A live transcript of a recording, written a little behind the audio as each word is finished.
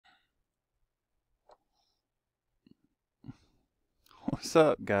What's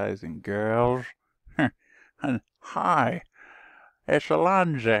up, guys and girls? Hi, it's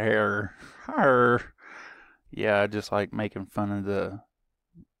Alonzo here. Hi. Yeah, I just like making fun of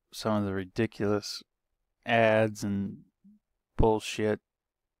some of the ridiculous ads and bullshit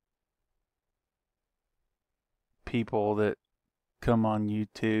people that come on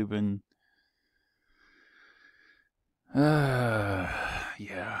YouTube and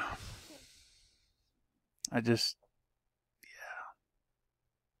yeah. I just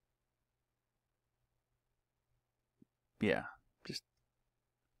yeah, just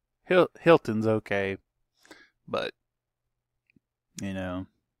Hilton's okay, but you know,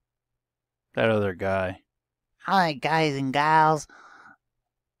 that other guy. Hi, guys and gals.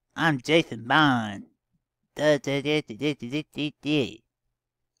 I'm Jason Bond. Da, da, da, da, da, da, da, da.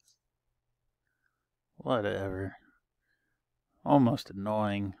 Whatever. Almost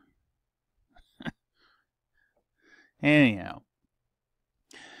annoying. Anyhow,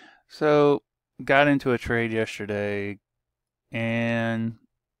 so got into a trade yesterday and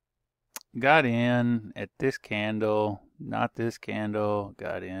got in at this candle, not this candle,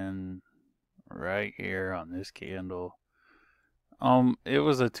 got in right here on this candle. It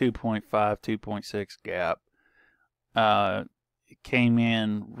was a 2.5, 2.6 gap. It came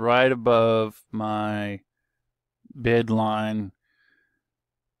in right above my bid line,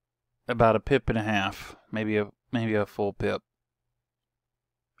 about a pip and a half, maybe a full pip.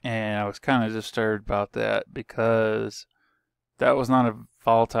 And I was kind of disturbed about that because that was not a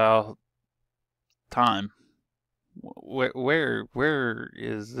volatile time. Where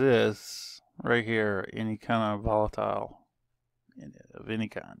is this right here? Any kind of volatile of any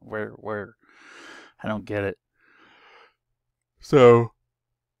kind? Where? I don't get it. So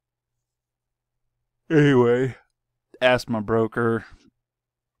anyway, asked my broker,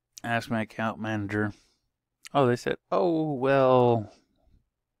 asked my account manager. Oh, they said, oh well,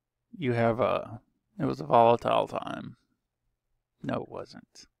 it was a volatile time. No, it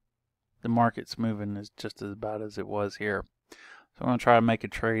wasn't. The market's moving is just about as it was here. So I'm going to try to make a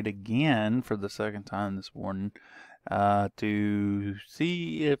trade again for the second time this morning to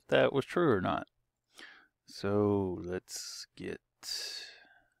see if that was true or not. So let's get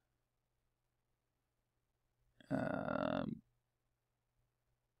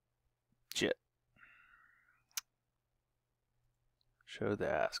JIT. Show the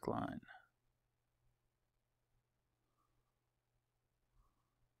ask line.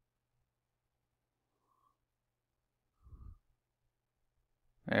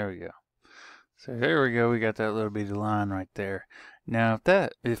 There we go. So there we go. We got that little bitty line right there. Now,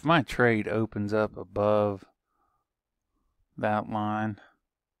 if my trade opens up above that line,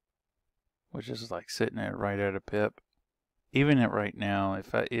 which is like sitting at right at a pip, even at right now,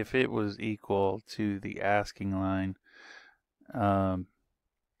 if it was equal to the asking line, or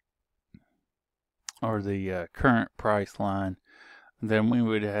the current price line, then we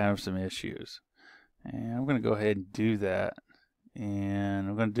would have some issues. And I'm going to go ahead and do that. And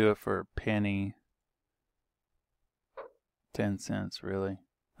I'm going to do it for a penny. 10 cents, really.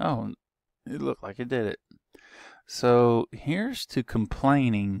 Oh, it looked like it did it. So here's to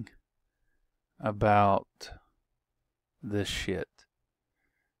complaining about this shit.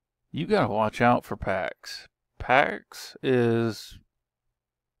 You got to watch out for Pax. Pax is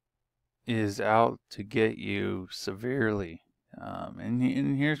out to get you severely.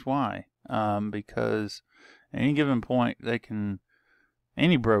 And here's why. Because at any given point,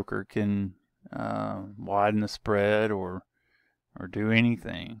 any broker can widen the spread or do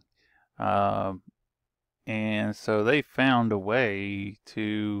anything. And so they found a way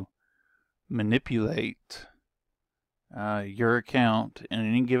to manipulate your account at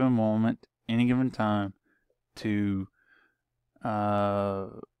any given moment, any given time, to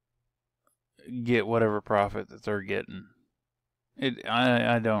get whatever profit that they're getting.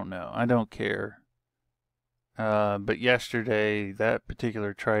 I don't know. I don't care. But yesterday, that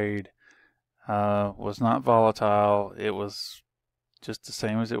particular trade was not volatile. It was just the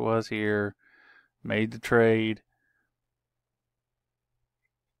same as it was here. Made the trade.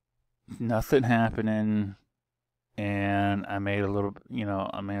 Nothing happening. And I made a little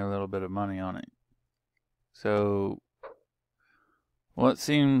bit of money on it. So what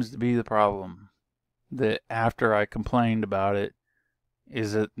seems to be the problem? That after I complained about it,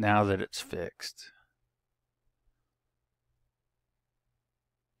 is it now that it's fixed.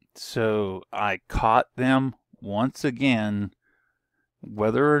 So I caught them once again,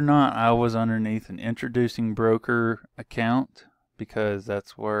 whether or not I was underneath an introducing broker account, because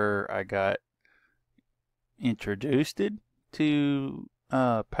that's where I got introduced to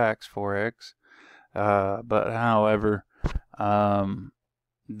PaxForex. But however,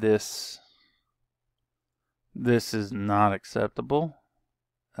 This is not acceptable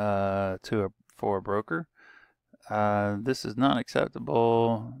for a broker. This is not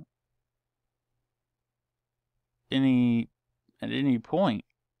acceptable at any point.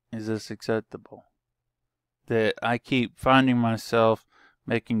 Is this acceptable? That I keep finding myself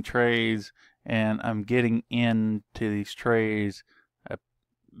making trades and I'm getting into these trades a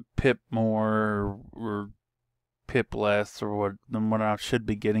pip more or pip less than what I should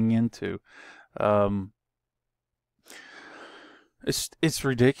be getting into. It's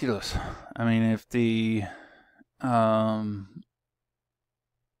ridiculous. I mean, if the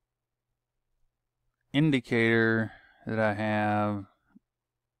indicator that I have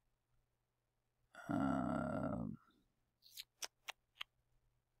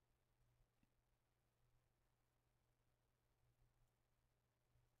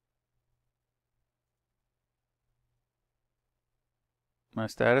my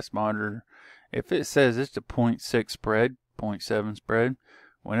status monitor, if it says it's a 0.6 spread, 0.7 spread,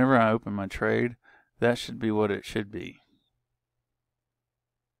 whenever I open my trade, that should be what it should be.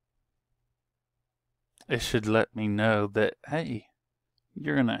 It should let me know that, hey,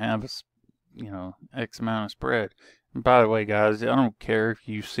 you're going to have X amount of spread. And by the way, guys, I don't care if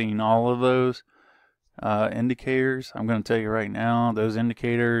you've seen all of those indicators. I'm going to tell you right now, those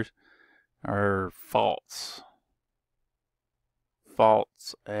indicators are false.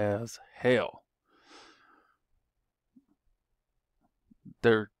 False as hell.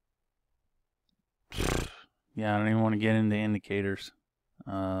 They're, yeah, I don't even want to get into indicators.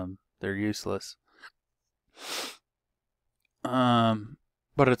 They're useless.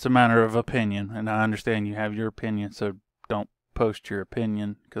 But it's a matter of opinion, and I understand you have your opinion, so don't post your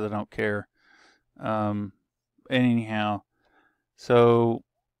opinion because I don't care. Anyhow, so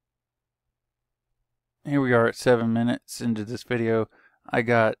here we are at 7 minutes into this video. I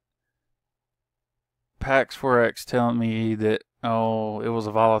got PaxForex telling me that, oh, it was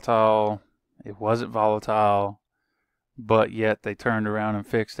a volatile. It wasn't volatile, but yet they turned around and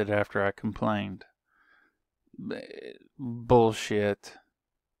fixed it after I complained. Bullshit.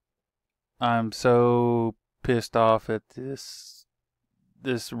 I'm so pissed off at this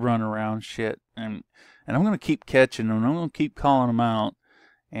runaround shit, and I'm gonna keep catching them. I'm gonna keep calling them out,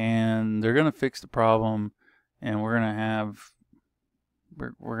 and they're gonna fix the problem, and we're gonna have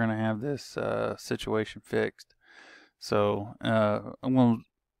this situation fixed. So I'm gonna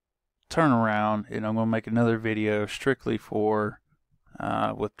turn around and I'm gonna make another video strictly for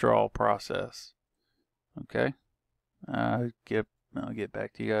withdrawal process. Okay. I'll get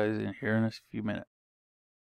back to you guys here in a few minutes.